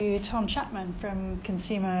Tom Chapman from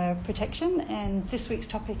Consumer Protection, and this week's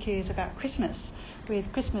topic is about Christmas.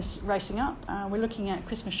 With Christmas racing up, we're looking at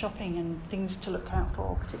Christmas shopping and things to look out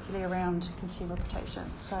for, particularly around consumer protection.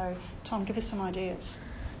 So, Tom, give us some ideas.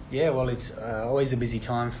 Yeah, well, it's always a busy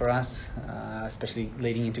time for us, especially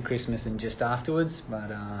leading into Christmas and just afterwards.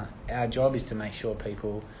 But our job is to make sure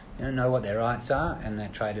people know what their rights are and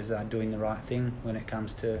that traders are doing the right thing when it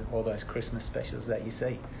comes to all those Christmas specials that you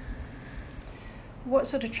see. What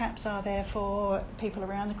sort of traps are there for people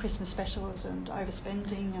around the Christmas specials and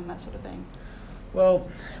overspending and that sort of thing? Well,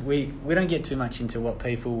 we don't get too much into what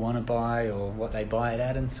people want to buy or what they buy it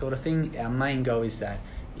at and sort of thing. Our main goal is that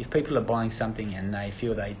if people are buying something and they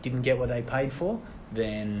feel they didn't get what they paid for,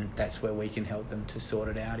 then that's where we can help them to sort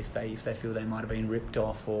it out. If they feel they might have been ripped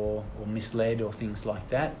off or misled or things like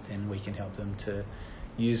that, then we can help them to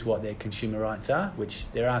use what their consumer rights are, which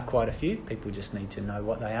there are quite a few. People just need to know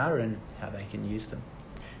what they are and how they can use them.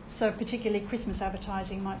 So particularly Christmas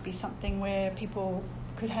advertising might be something where people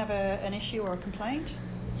could have an issue or a complaint?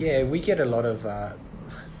 Yeah, we get a lot of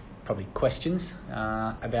probably questions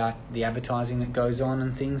about the advertising that goes on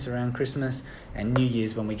and things around Christmas and New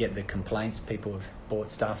Year's. When we get the complaints, people have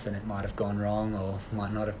bought stuff and it might have gone wrong or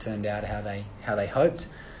might not have turned out how they hoped.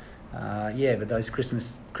 But those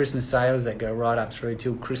Christmas sales that go right up through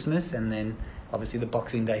till Christmas, and then obviously the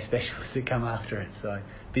Boxing Day specials that come after it. So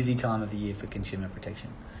busy time of the year for consumer protection.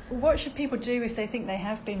 What should people do if they think they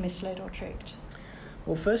have been misled or tricked?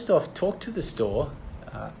 Well, first off, talk to the store.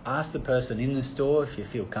 Ask the person in the store if you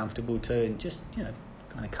feel comfortable to, and just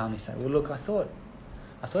kind of calmly say, well, look, I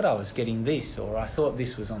thought I was getting this, or I thought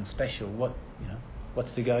this was on special.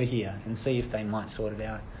 What's the go here? And see if they might sort it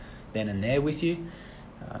out then and there with you.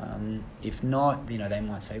 If not, they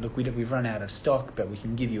might say, look, we've run out of stock, but we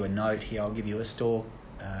can give you a note here. I'll give you a store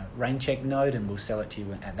rain check note, and we'll sell it to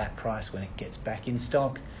you at that price when it gets back in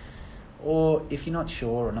stock. Or if you're not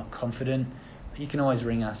sure or not confident, you can always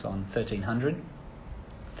ring us on 1300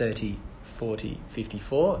 30 40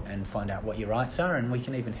 54 and find out what your rights are, and we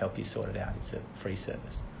can even help you sort it out. It's a free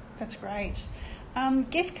service. That's great.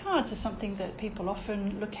 Gift cards are something that people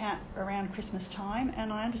often look at around Christmas time,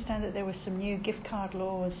 and I understand that there were some new gift card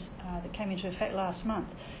laws that came into effect last month.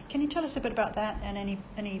 Can you tell us a bit about that and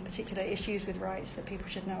any particular issues with rights that people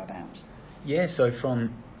should know about? Yeah, so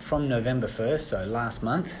from November 1st, so last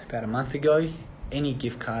month, about a month ago, any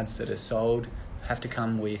gift cards that are sold have to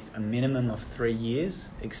come with a minimum of 3 years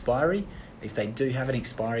expiry. If they do have an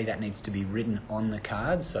expiry, that needs to be written on the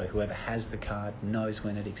card, so whoever has the card knows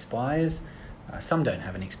when it expires. Some don't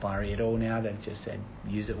have an expiry at all now. They've just said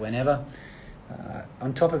use it whenever.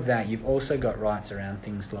 On top of that, you've also got rights around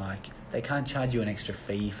things like they can't charge you an extra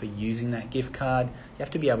fee for using that gift card. You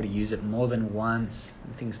have to be able to use it more than once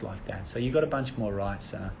and things like that. So you've got a bunch more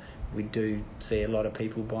rights. We do see a lot of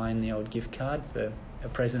people buying the old gift card for a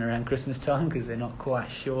present around Christmas time because they're not quite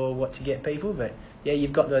sure what to get people. But yeah,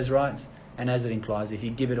 you've got those rights. And as it implies, if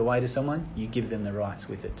you give it away to someone, you give them the rights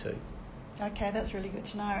with it too. Okay, that's really good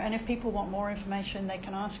to know. And if people want more information, they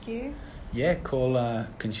can ask you? Yeah, call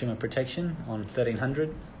Consumer Protection on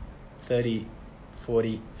 1300 30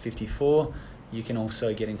 40 54. You can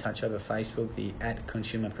also get in touch over Facebook. The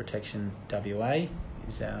 @ConsumerProtectionWA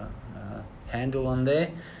is our handle on there.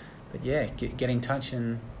 But yeah, get in touch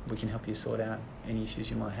and we can help you sort out any issues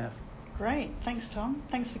you might have. Great. Thanks, Tom.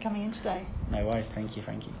 Thanks for coming in today. No worries. Thank you,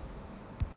 Frankie.